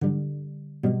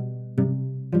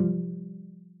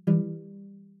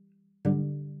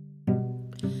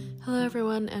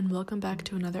everyone, and welcome back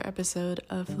to another episode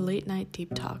of Late Night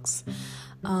Deep Talks.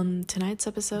 Tonight's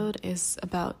episode is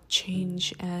about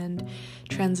change and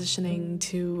transitioning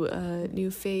to a new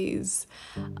phase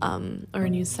or a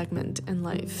new segment in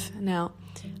life. Now,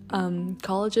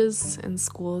 colleges and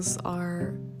schools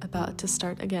are about to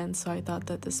start again, so I thought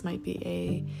that this might be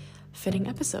a fitting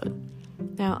episode.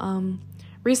 Now,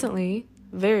 recently,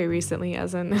 very recently,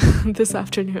 as in this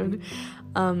afternoon,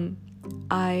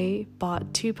 I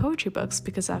bought 2 poetry books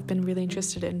because I've been really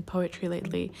interested in poetry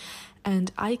lately,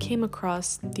 and I came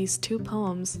across these 2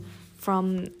 poems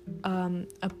from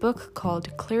a book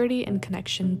called Clarity and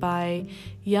Connection by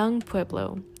Yung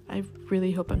Pueblo. I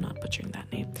really hope I'm not butchering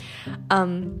that name.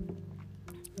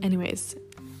 Anyways,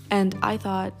 and I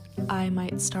thought I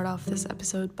might start off this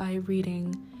episode by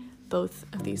reading both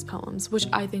of these poems, which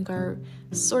I think are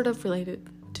sort of related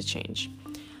to change.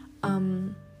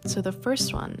 So the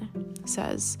first one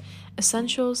says,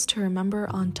 essentials to remember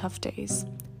on tough days.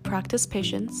 Practice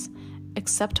patience.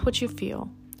 Accept what you feel.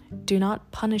 Do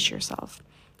not punish yourself.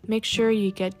 Make sure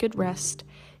you get good rest.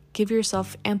 Give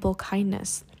yourself ample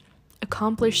kindness.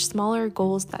 Accomplish smaller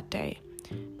goals that day.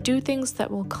 Do things that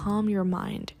will calm your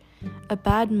mind. A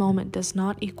bad moment does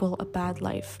not equal a bad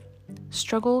life.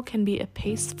 Struggle can be a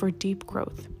pace for deep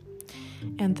growth.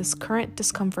 And this current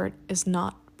discomfort is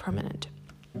not permanent.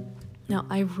 Now,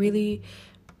 I really,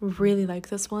 really like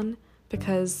this one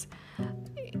because,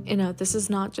 this is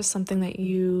not just something that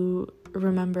you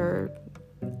remember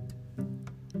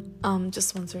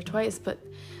just once or twice,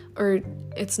 or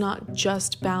it's not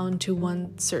just bound to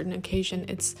one certain occasion.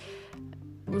 It's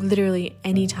literally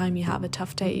anytime you have a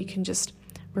tough day, you can just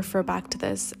refer back to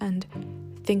this and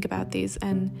think about these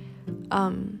and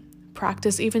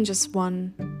practice even just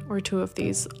 1 or 2 of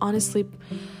these. Honestly,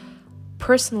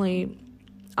 personally,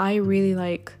 I really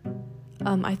like,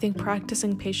 I think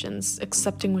practicing patience,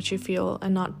 accepting what you feel,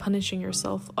 and not punishing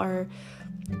yourself are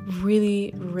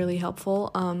really, really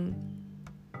helpful,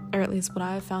 or at least what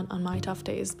I have found on my tough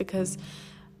days, because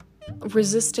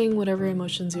resisting whatever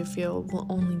emotions you feel will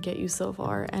only get you so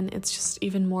far, and it's just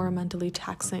even more mentally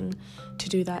taxing to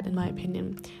do that, in my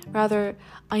opinion. Rather,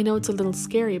 I know it's a little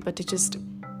scary, but to just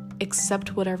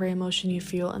accept whatever emotion you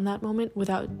feel in that moment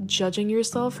without judging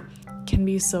yourself can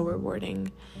be so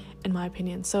rewarding, in my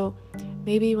opinion. So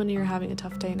maybe when you're having a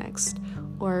tough day next,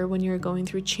 or when you're going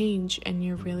through change and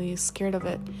you're really scared of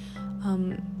it,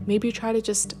 maybe try to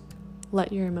just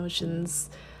let your emotions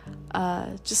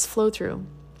just flow through,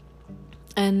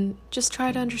 and just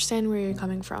try to understand where you're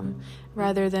coming from,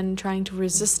 rather than trying to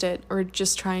resist it, or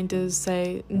just trying to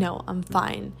say, no, I'm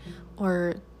fine,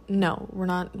 or no, we're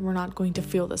not going to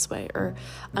feel this way, or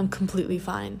I'm completely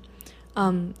fine.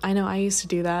 I know I used to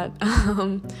do that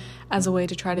as a way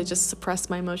to try to just suppress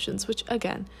my emotions, which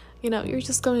again, you're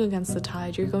just going against the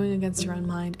tide, you're going against your own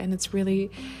mind, and it's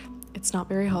not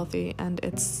very healthy, and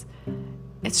it's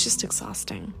just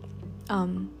exhausting.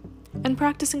 And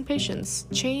practicing patience.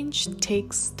 Change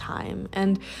takes time,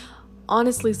 and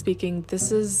honestly speaking,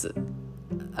 this is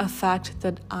a fact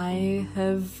that I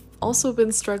have also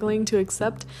been struggling to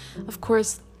accept. Of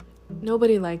course,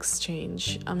 nobody likes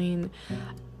change. I mean,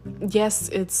 yes,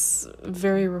 it's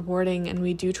very rewarding, and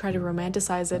we do try to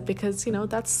romanticize it because,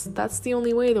 that's the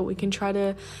only way that we can try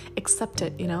to accept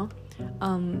it,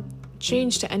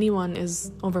 Change to anyone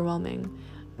is overwhelming.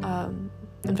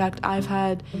 In fact, I've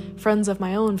had friends of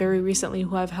my own very recently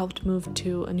who I've helped move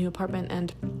to a new apartment,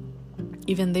 and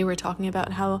even they were talking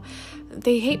about how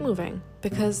they hate moving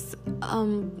because,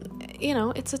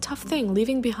 it's a tough thing,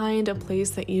 leaving behind a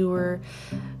place that you were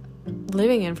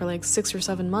living in for like 6 or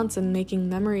 7 months and making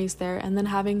memories there, and then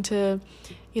having to,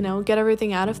 get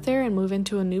everything out of there and move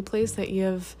into a new place that you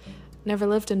have never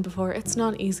lived in before. It's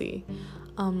not easy.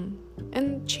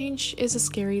 And change is a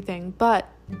scary thing. But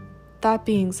that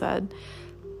being said,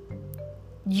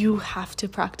 you have to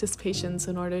practice patience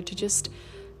in order to just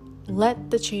let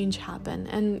the change happen,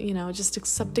 and just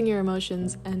accepting your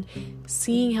emotions and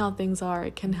seeing how things are,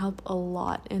 it can help a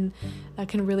lot, and that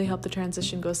can really help the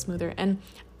transition go smoother. And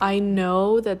I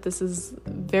know that this is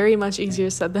very much easier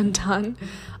said than done.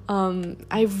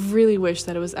 I really wish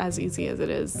that it was as easy as it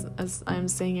is, as I'm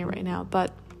saying it right now,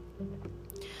 but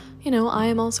I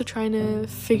am also trying to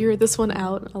figure this one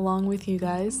out along with you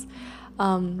guys.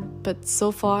 But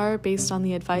so far, based on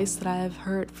the advice that I have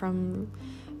heard from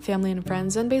family and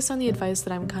friends, and based on the advice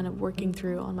that I'm kind of working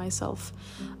through on myself,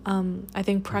 I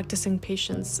think practicing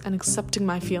patience and accepting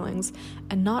my feelings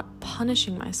and not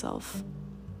punishing myself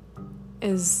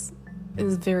is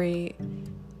very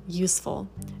useful.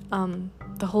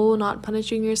 The whole not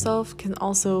punishing yourself can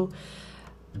also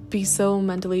be so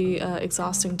mentally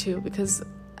exhausting too, because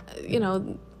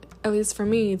at least for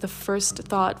me, the first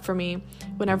thought for me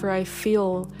whenever I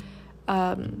feel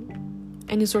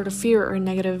any sort of fear or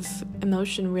negative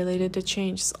emotion related to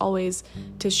change is always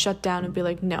to shut down and be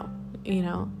like, no,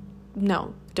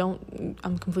 no, don't,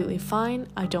 I'm completely fine.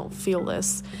 I don't feel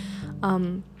this.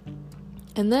 And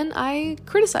then I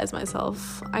criticize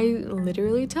myself. I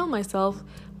literally tell myself,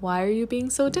 why are you being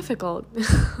so difficult?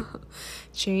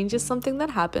 Change is something that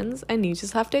happens and you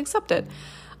just have to accept it.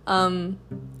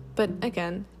 But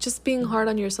again, just being hard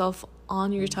on yourself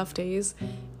on your tough days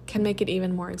can make it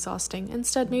even more exhausting.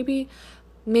 Instead,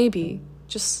 maybe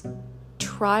just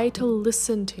try to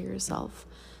listen to yourself.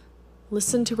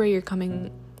 Listen to where you're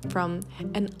coming from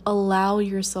and allow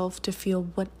yourself to feel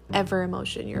whatever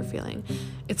emotion you're feeling.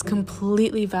 It's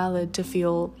completely valid to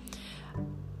feel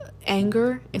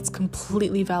anger. It's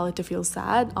completely valid to feel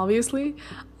sad, obviously.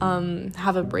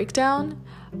 Have a breakdown,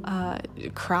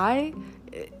 cry,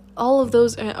 all of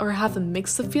those, or have a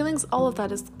mix of feelings. All of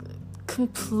that is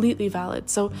completely valid.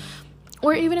 So,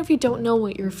 or even if you don't know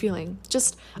what you're feeling,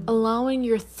 just allowing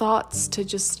your thoughts to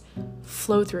just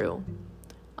flow through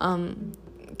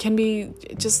can be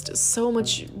just so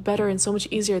much better and so much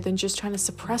easier than just trying to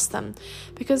suppress them,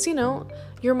 because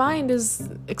your mind is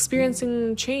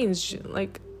experiencing change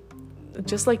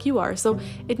just like you are, so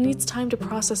it needs time to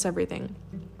process everything.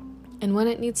 And when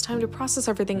it needs time to process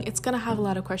everything, it's going to have a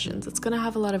lot of questions. It's going to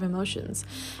have a lot of emotions.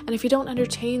 And if you don't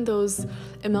entertain those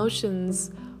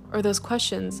emotions or those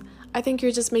questions, I think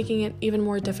you're just making it even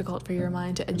more difficult for your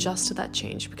mind to adjust to that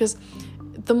change. Because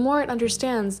the more it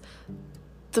understands,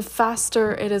 the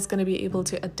faster it is going to be able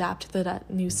to adapt to that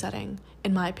new setting,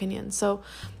 in my opinion. So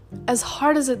as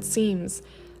hard as it seems,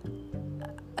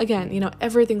 again,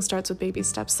 everything starts with baby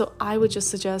steps. So I would just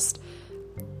suggest,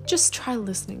 just try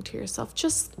listening to yourself.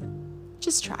 Just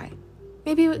try.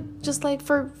 Maybe just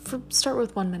for start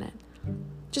with 1 minute.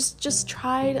 Just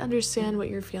try to understand what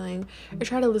you're feeling, or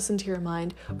try to listen to your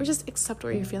mind, or just accept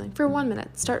what you're feeling for 1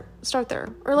 minute. Start there,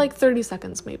 or 30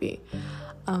 seconds maybe,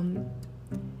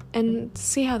 and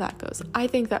see how that goes. I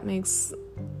think that makes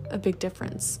a big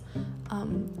difference,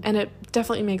 and it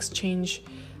definitely makes change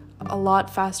a lot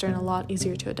faster and a lot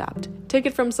easier to adapt. Take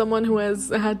it from someone who has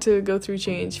had to go through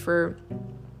change for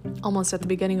almost at the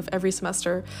beginning of every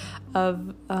semester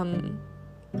of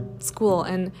school,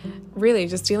 and really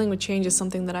just dealing with change is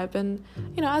something that I've been,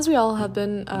 as we all have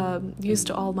been, used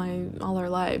to all our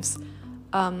lives.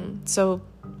 So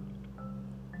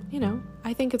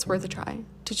I think it's worth a try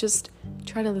to just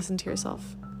try to listen to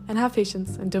yourself and have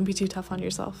patience and don't be too tough on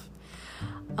yourself.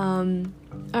 All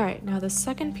right, now the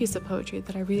second piece of poetry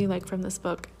that I really like from this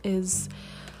book is,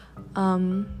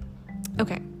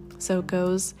 okay, so it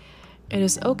goes, "It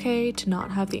is okay to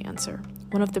not have the answer.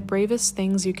 One of the bravest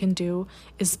things you can do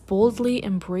is boldly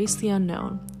embrace the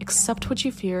unknown, accept what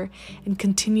you fear, and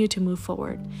continue to move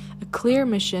forward. A clear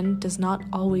mission does not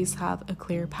always have a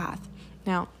clear path."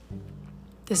 Now,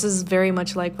 this is very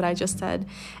much like what I just said,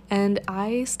 and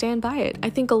I stand by it. I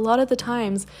think a lot of the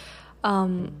times,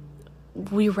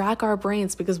 we rack our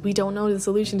brains because we don't know the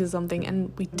solution to something,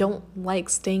 and we don't like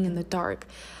staying in the dark.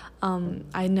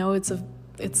 I know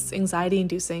it's anxiety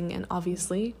inducing, and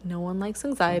obviously no one likes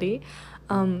anxiety.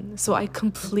 So I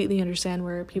completely understand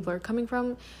where people are coming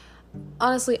from.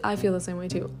 Honestly, I feel the same way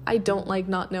too. I don't like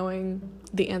not knowing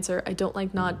the answer. I don't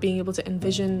like not being able to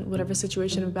envision whatever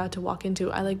situation I'm about to walk into.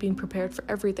 I like being prepared for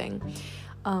everything.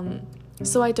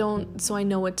 So I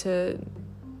know what to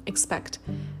expect.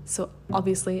 So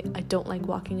obviously I don't like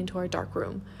walking into our dark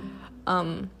room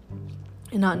and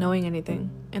not knowing anything,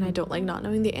 and I don't like not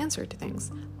knowing the answer to things.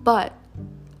 But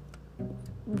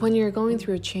when you're going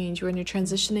through a change, when you're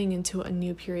transitioning into a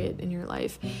new period in your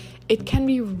life, it can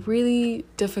be really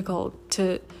difficult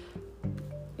to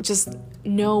just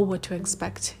know what to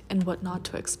expect and what not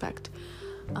to expect.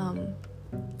 And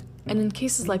in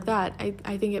cases like that,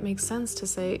 I think it makes sense to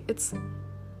say it's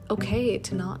okay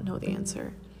to not know the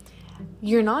answer.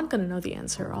 You're not going to know the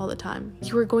answer all the time.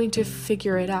 You are going to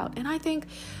figure it out. And I think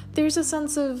there's a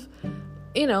sense of,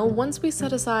 once we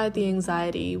set aside the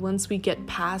anxiety, once we get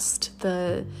past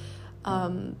the,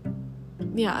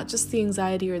 just the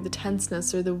anxiety or the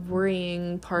tenseness or the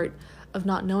worrying part of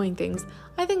not knowing things,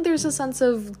 I think there's a sense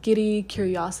of giddy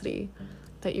curiosity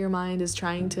that your mind is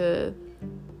trying to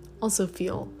also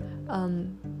feel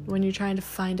when you're trying to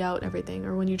find out everything,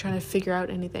 or when you're trying to figure out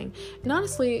anything. And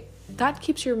honestly, that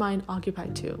keeps your mind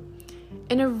occupied too,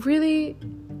 in a really,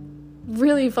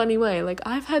 really funny way.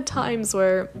 I've had times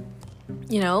where,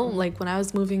 when I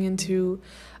was moving into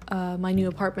my new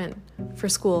apartment for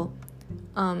school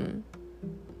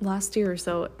last year or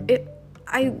so,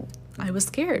 I was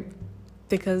scared,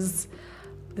 because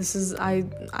this is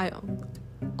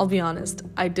I'll be honest,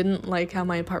 I didn't like how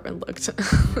my apartment looked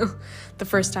the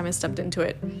first time I stepped into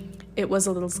it. It was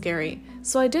a little scary,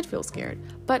 so I did feel scared.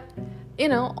 But,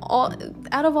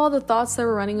 out of all the thoughts that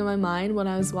were running in my mind when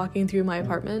I was walking through my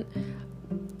apartment,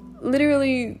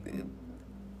 literally,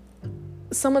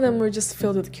 some of them were just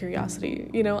filled with curiosity.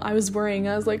 I was worrying.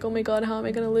 I was like, oh my god, how am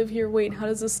I going to live here? Wait, how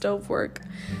does the stove work?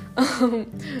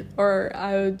 Or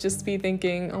I would just be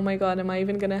thinking, oh my god, am I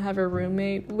even going to have a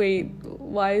roommate? Wait,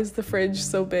 why is the fridge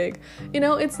so big?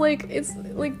 It's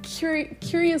like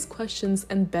curious questions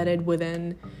embedded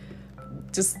within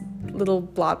just little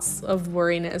blots of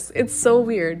worriness. It's so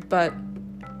weird,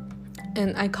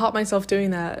 and I caught myself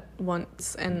doing that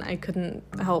once, and I couldn't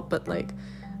help but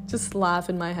just laugh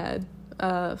in my head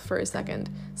for a second.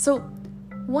 So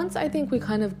once I think we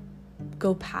kind of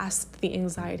go past the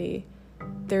anxiety,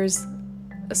 there's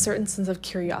a certain sense of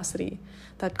curiosity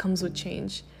that comes with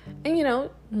change. And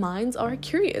minds are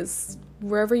curious.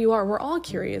 Wherever you are, we're all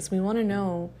curious. We want to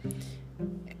know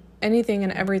anything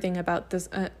and everything about this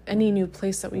any new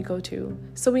place that we go to.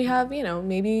 So we have,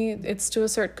 maybe it's to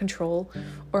assert control,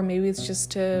 or maybe it's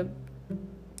just to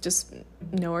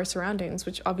know our surroundings,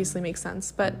 which obviously makes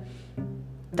sense. But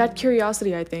that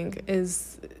curiosity, I think,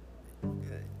 is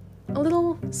a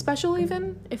little special,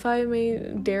 even, if I may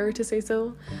dare to say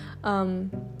so.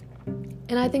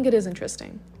 And I think it is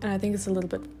interesting. And I think it's a little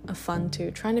bit of fun,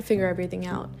 too, trying to figure everything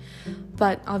out.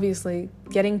 But obviously,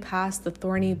 getting past the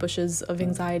thorny bushes of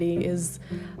anxiety is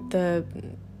the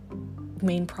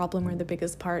main problem, or the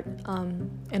biggest part.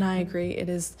 And I agree, it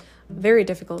is very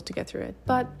difficult to get through it.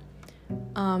 But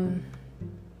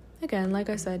again, like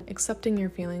I said, accepting your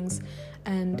feelings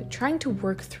and trying to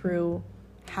work through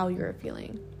how you're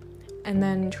feeling, and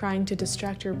then trying to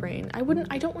distract your brain. I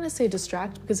don't want to say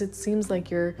distract, because it seems like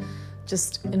you're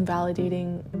just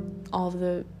invalidating all of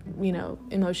the,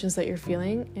 emotions that you're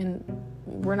feeling, and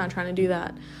we're not trying to do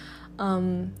that.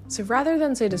 So rather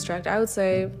than say distract, I would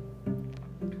say,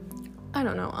 I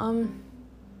don't know,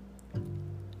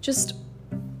 just,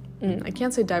 I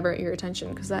can't say divert your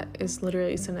attention, because that is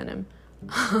literally a synonym.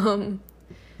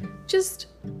 Just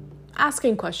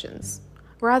asking questions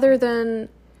rather than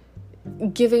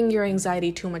giving your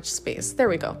anxiety too much space. There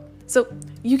we go. So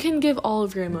you can give all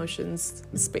of your emotions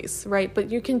space, right? But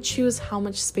you can choose how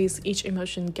much space each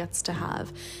emotion gets to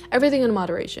have. Everything in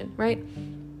moderation, right?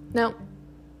 Now,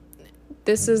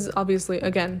 this is obviously,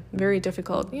 again, very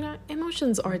difficult.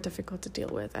 Emotions are difficult to deal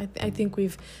with. I think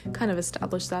we've kind of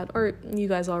established that, or you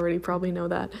guys already probably know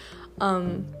that.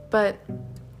 But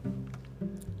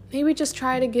maybe just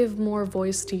try to give more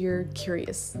voice to your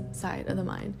curious side of the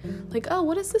mind. Like, oh,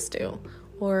 what does this do?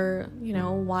 Or,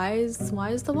 why is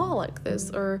the wall like this?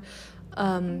 Or,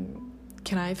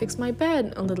 can I fix my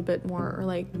bed a little bit more?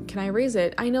 Or can I raise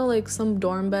it? I know some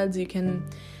dorm beds you can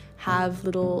have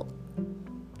little,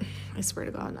 I swear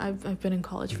to God, I've been in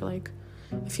college for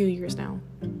a few years now,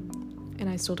 and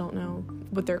I still don't know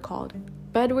what they're called.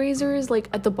 Bed raisers,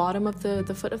 at the bottom of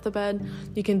the foot of the bed,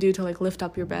 you can do to lift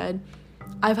up your bed.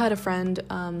 I've had a friend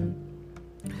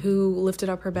who lifted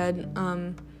up her bed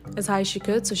as high as she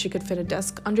could, so she could fit a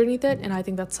desk underneath it, and I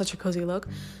think that's such a cozy look.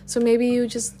 So maybe you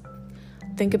just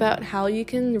think about how you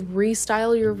can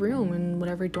restyle your room in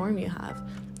whatever dorm you have.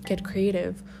 Get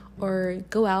creative, or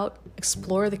go out,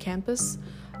 explore the campus,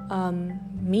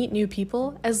 meet new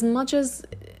people. As much as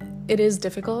it is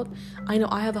difficult, I know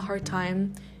I have a hard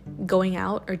time going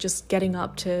out or just getting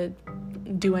up to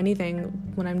do anything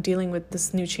when I'm dealing with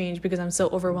this new change, because I'm so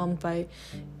overwhelmed by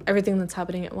everything that's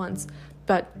happening at once.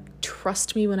 But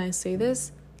trust me when I say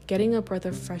this, getting a breath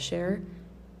of fresh air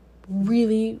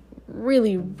really,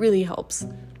 really, really helps.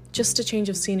 Just a change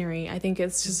of scenery. I think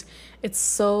it's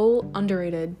so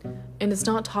underrated, and it's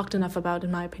not talked enough about,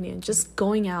 in my opinion. Just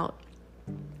going out.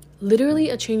 Literally,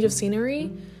 a change of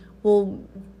scenery will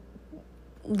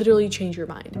literally change your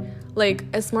mind.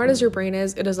 As smart as your brain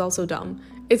is, it is also dumb.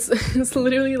 It's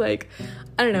literally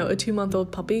I don't know, a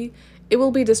 2-month-old puppy. It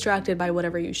will be distracted by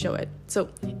whatever you show it. So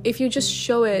if you just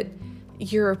show it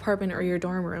your apartment or your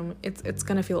dorm room, it's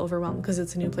gonna feel overwhelmed because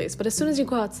it's a new place. But as soon as you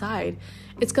go outside,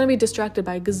 it's gonna be distracted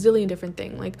by a gazillion different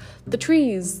things, like the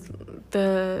trees,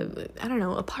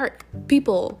 a park,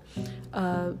 people,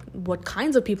 what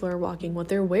kinds of people are walking, what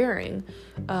they're wearing,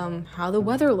 how the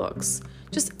weather looks,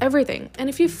 just everything. And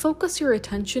if you focus your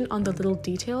attention on the little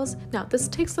details, now this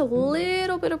takes a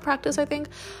little bit of practice, I think,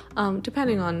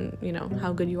 depending on,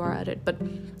 how good you are at it. But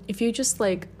if you just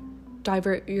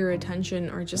divert your attention,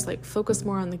 or just focus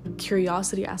more on the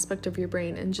curiosity aspect of your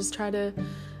brain, and just try to,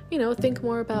 think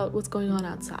more about what's going on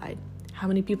outside, how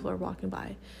many people are walking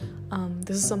by.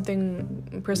 This is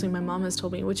something personally my mom has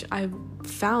told me, which I've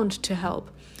found to help.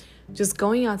 just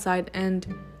going outside and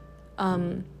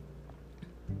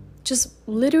just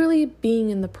literally being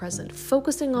in the present,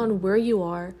 focusing on where you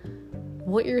are,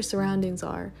 what your surroundings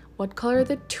are, what color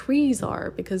the trees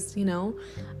are, because, you know,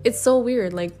 it's so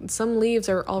weird. Like, some leaves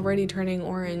are already turning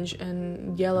orange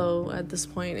and yellow at this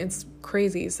point. It's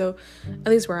crazy. So,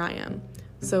 at least where I am.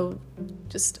 So,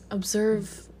 just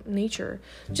observe nature.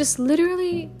 Just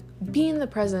literally be in the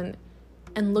present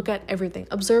and look at everything.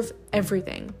 Observe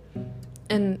everything.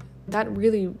 And that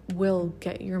really will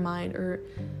get your mind, or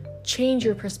change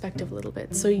your perspective a little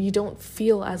bit, so you don't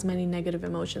feel as many negative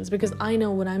emotions. Because I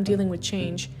know when I'm dealing with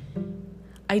change,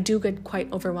 I do get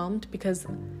quite overwhelmed, because,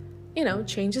 you know,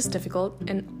 change is difficult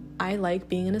and I like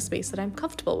being in a space that I'm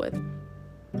comfortable with.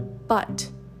 But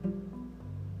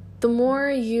the more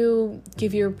you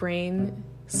give your brain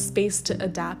space to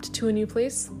adapt to a new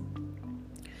place,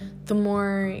 the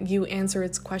more you answer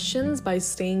its questions by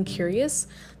staying curious,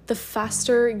 the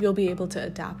faster you'll be able to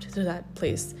adapt to that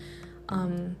place.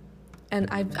 And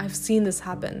I've seen this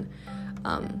happen.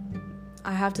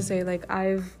 I have to say, like,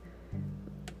 I've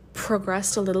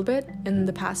progressed a little bit in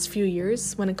the past few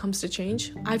years when it comes to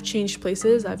change. I've changed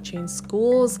places, I've changed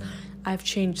schools, I've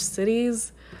changed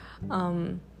cities.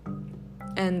 And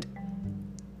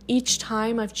each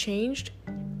time I've changed,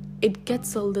 it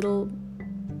gets a little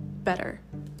better,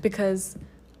 because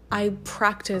I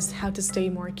practice how to stay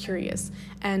more curious.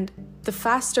 And the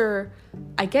faster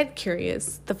I get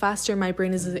curious, the faster my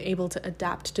brain is able to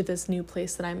adapt to this new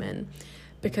place that I'm in.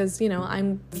 Because, you know,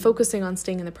 I'm focusing on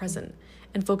staying in the present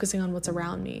and focusing on what's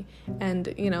around me.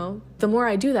 And, you know, the more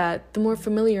I do that, the more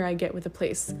familiar I get with the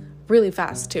place really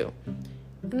fast too.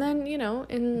 And then, you know,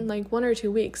 in like 1 or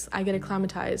 2 weeks, I get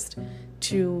acclimatized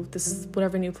to this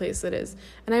whatever new place it is.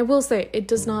 And I will say, it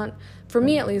does not, for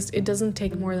me at least, it doesn't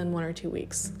take more than 1 or 2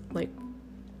 weeks. Like,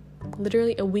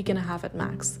 literally a week and a half at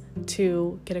max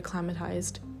to get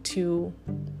acclimatized to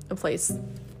a place.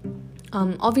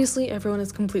 Obviously, everyone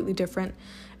is completely different,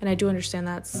 and I do understand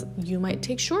that you might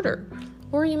take shorter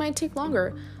or you might take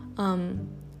longer.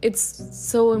 It's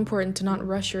so important to not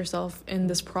rush yourself in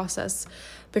this process,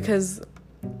 because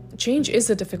change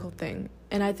is a difficult thing.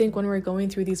 And I think when we're going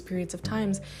through these periods of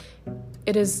times,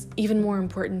 it is even more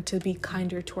important to be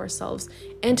kinder to ourselves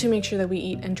and to make sure that we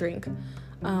eat and drink.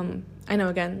 I know,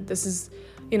 again, this is,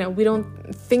 you know, we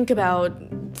don't think about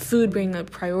food being a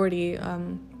priority,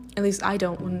 at least I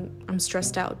don't when I'm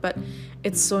stressed out, but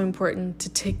it's so important to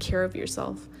take care of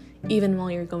yourself, even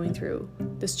while you're going through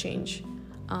this change.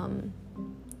 And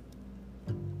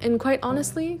quite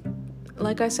honestly,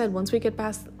 like I said, once we get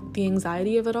past the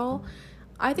anxiety of it all,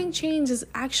 I think change is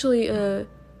actually a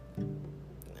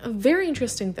very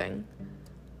interesting thing.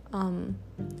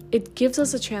 It gives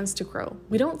us a chance to grow.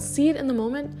 We don't see it in the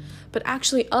moment, but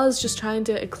actually us just trying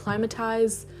to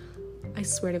acclimatize, I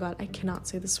swear to God, I cannot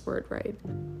say this word right.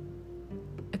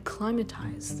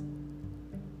 Acclimatize.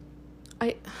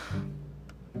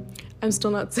 I'm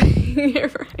still not saying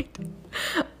it right.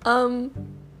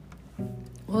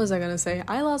 What was I gonna say?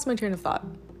 I lost my train of thought.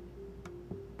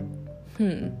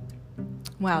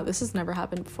 Wow, this has never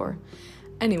happened before.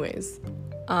 Anyways,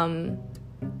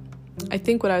 I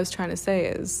think what I was trying to say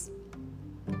is,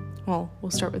 well, we'll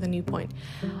start with a new point.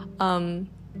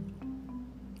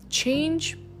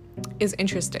 Change is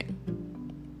interesting.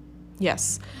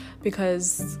 Yes,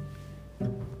 because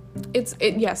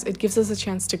it gives us a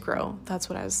chance to grow. That's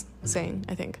what I was saying,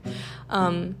 I think.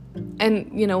 And,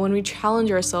 you know, when we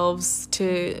challenge ourselves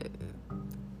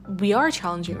we are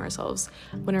challenging ourselves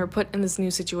when we're put in this new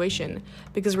situation,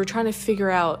 because we're trying to figure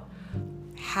out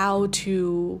how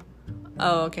to,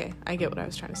 oh, okay, I get what I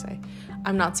was trying to say.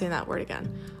 I'm not saying that word again.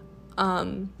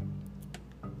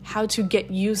 How to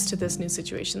get used to this new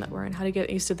situation that we're in, how to get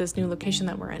used to this new location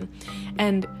that we're in.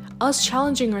 And us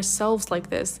challenging ourselves like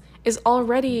this is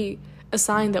already a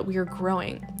sign that we are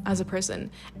growing as a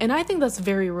person. And I think that's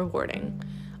very rewarding.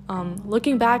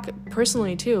 Looking back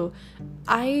personally too,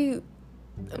 I'm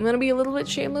going to be a little bit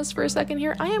shameless for a second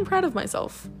here. I am proud of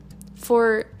myself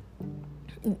for,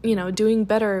 you know, doing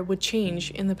better with change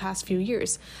in the past few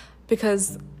years,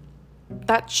 because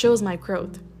that shows my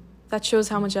growth. That shows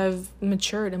how much I've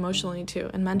matured emotionally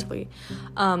too, and mentally.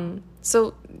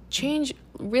 So change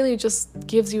really just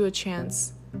gives you a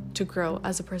chance to grow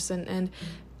as a person, and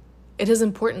it is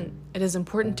important. It is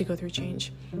important to go through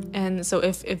change. And so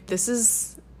if this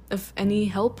is of any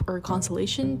help or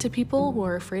consolation to people who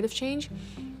are afraid of change,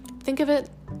 think of it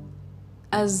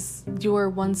as you're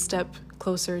one step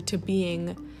closer to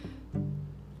being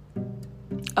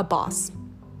a boss.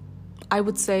 I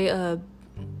would say a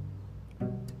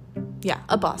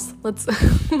boss. Let's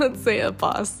say a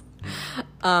boss.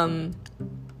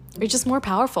 You're just more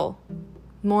powerful,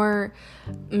 more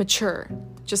mature,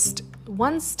 just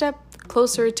one step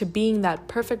closer to being that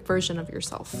perfect version of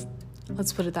yourself.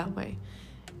 Let's put it that way.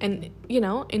 And,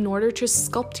 in order to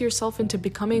sculpt yourself into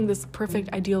becoming this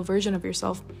perfect, ideal version of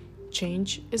yourself,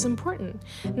 change is important.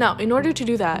 Now, in order to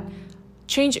do that,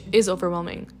 change is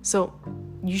overwhelming. So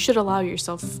you should allow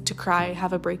yourself to cry,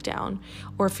 have a breakdown,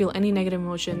 or feel any negative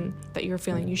emotion that you're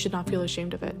feeling. You should not feel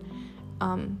ashamed of it.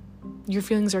 Your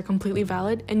feelings are completely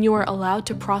valid, and you are allowed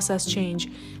to process change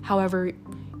however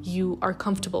you are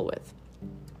comfortable with.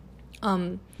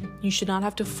 You should not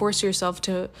have to force yourself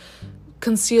to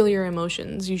conceal your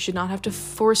emotions. You should not have to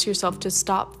force yourself to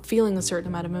stop feeling a certain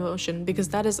amount of emotion, because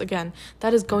that is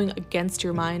going against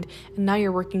your mind, and now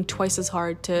you're working twice as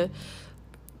hard to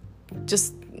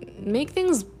just make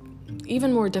things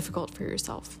even more difficult for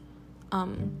yourself.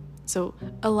 So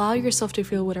allow yourself to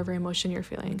feel whatever emotion you're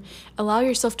feeling. Allow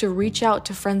yourself to reach out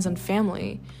to friends and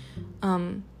family,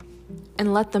 and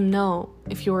let them know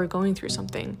if you are going through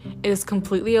something. It is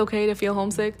completely okay to feel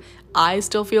homesick. I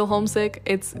still feel homesick.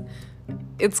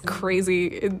 It's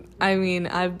crazy.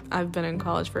 I've been in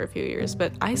college for a few years,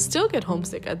 but I still get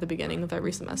homesick at the beginning of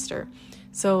every semester.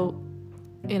 So,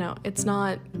 it's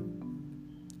not.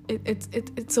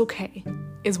 It's okay,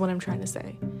 is what I'm trying to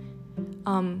say.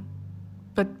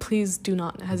 But please do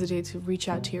not hesitate to reach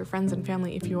out to your friends and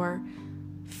family if you are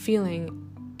feeling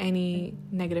any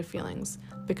negative feelings,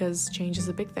 because change is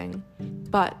a big thing.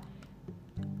 But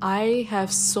I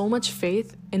have so much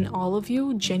faith in all of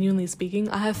you, genuinely speaking.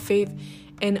 I have faith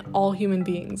in all human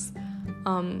beings,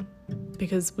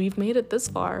 because we've made it this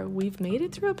far. We've made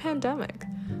it through a pandemic.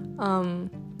 Knock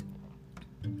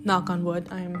on wood.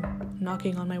 I'm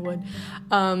knocking on my wood.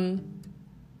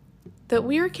 That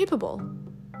we are capable.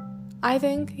 I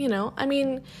think,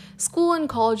 school and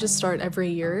colleges start every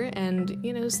year, and,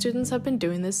 students have been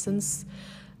doing this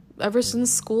ever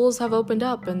since schools have opened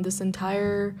up, and this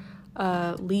entire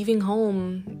leaving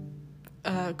home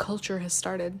culture has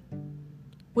started,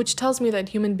 which tells me that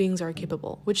human beings are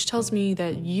capable, which tells me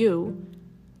that you,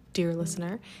 dear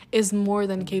listener, is more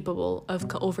than capable of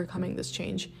overcoming this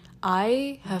change.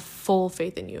 I have full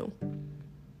faith in you.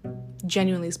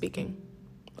 Genuinely speaking,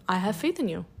 I have faith in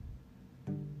you.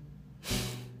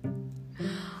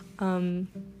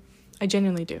 I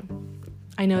genuinely do.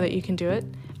 I know that you can do it.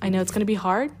 I know it's going to be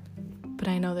hard, but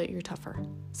I know that you're tougher.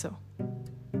 So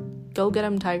go get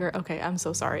him, Tiger. Okay, I'm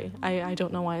so sorry. I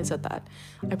don't know why I said that.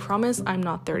 I promise I'm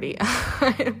not 30.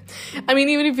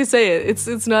 Even if you say it,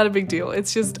 it's not a big deal.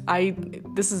 It's just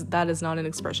that is not an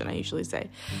expression I usually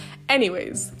say.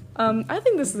 Anyways, I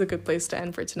think this is a good place to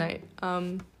end for tonight.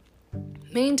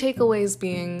 Main takeaways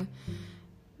being,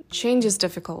 change is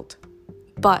difficult,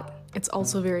 but it's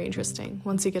also very interesting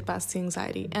once you get past the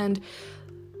anxiety. And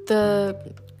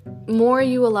the more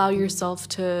you allow yourself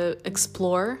to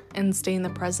explore and stay in the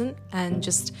present and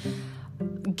just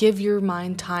give your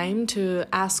mind time to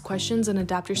ask questions and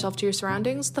adapt yourself to your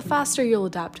surroundings, the faster you'll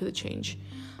adapt to the change.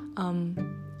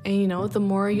 The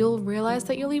more you'll realize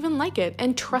that you'll even like it.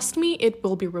 And trust me, it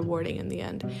will be rewarding in the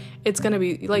end. It's going to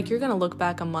be you're going to look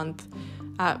back a month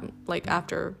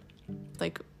after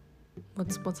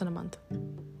what's in a month?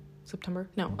 September?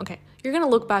 No, okay. You're gonna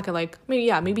look back at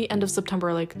maybe end of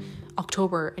September,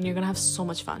 October, and you're gonna have so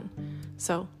much fun.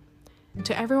 So,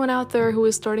 to everyone out there who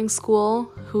is starting school,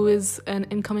 who is an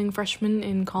incoming freshman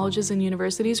in colleges and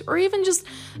universities, or even just,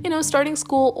 starting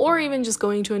school, or even just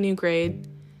going to a new grade,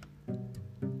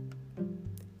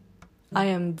 I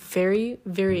am very,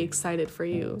 very excited for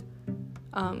you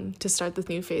to start this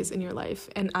new phase in your life,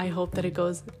 and I hope that it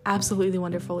goes absolutely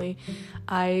wonderfully.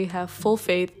 I have full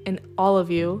faith in all of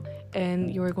you,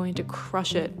 and you are going to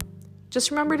crush it.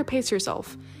 Just remember to pace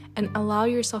yourself and allow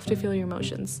yourself to feel your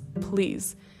emotions,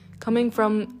 please. Coming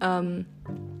from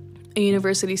a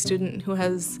university student who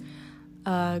has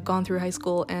gone through high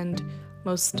school and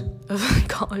most of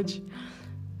college,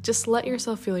 just let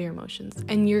yourself feel your emotions,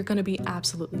 and you're going to be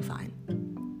absolutely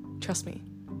fine. Trust me.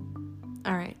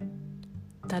 All right.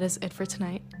 That is it for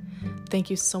tonight. Thank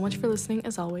you so much for listening,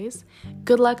 as always.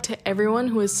 Good luck to everyone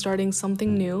who is starting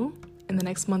something new in the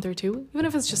next month or two, even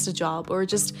if it's just a job or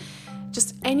just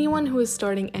anyone who is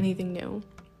starting anything new.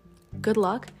 Good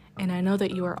luck, and I know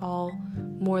that you are all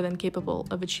more than capable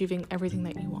of achieving everything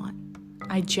that you want.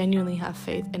 I genuinely have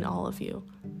faith in all of you.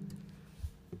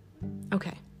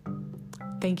 Okay.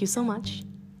 Thank you so much,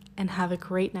 and have a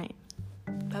great night.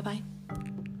 Bye-bye.